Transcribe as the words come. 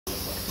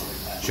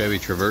Chevy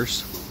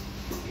Traverse,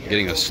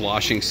 getting a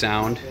sloshing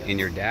sound in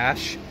your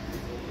dash.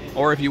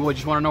 Or if you would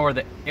just want to know where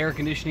the air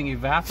conditioning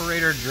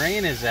evaporator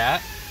drain is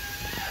at,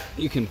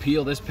 you can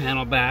peel this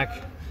panel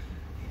back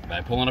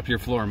by pulling up your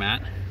floor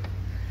mat.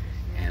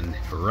 And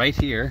right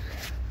here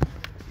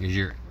is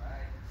your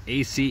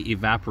AC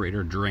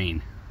evaporator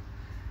drain.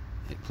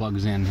 It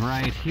plugs in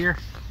right here.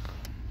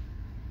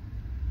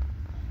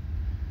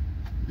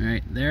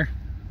 Right there.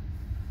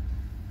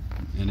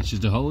 And it's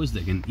just a hose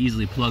that can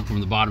easily plug from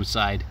the bottom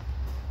side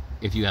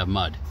if you have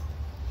mud.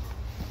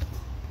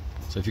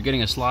 So if you're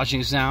getting a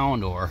sloshing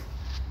sound or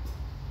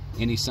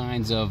any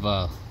signs of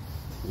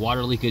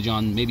water leakage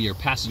on maybe your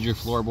passenger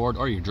floorboard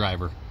or your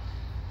driver,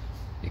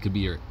 it could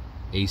be your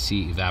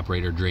AC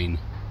evaporator drain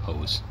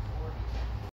hose.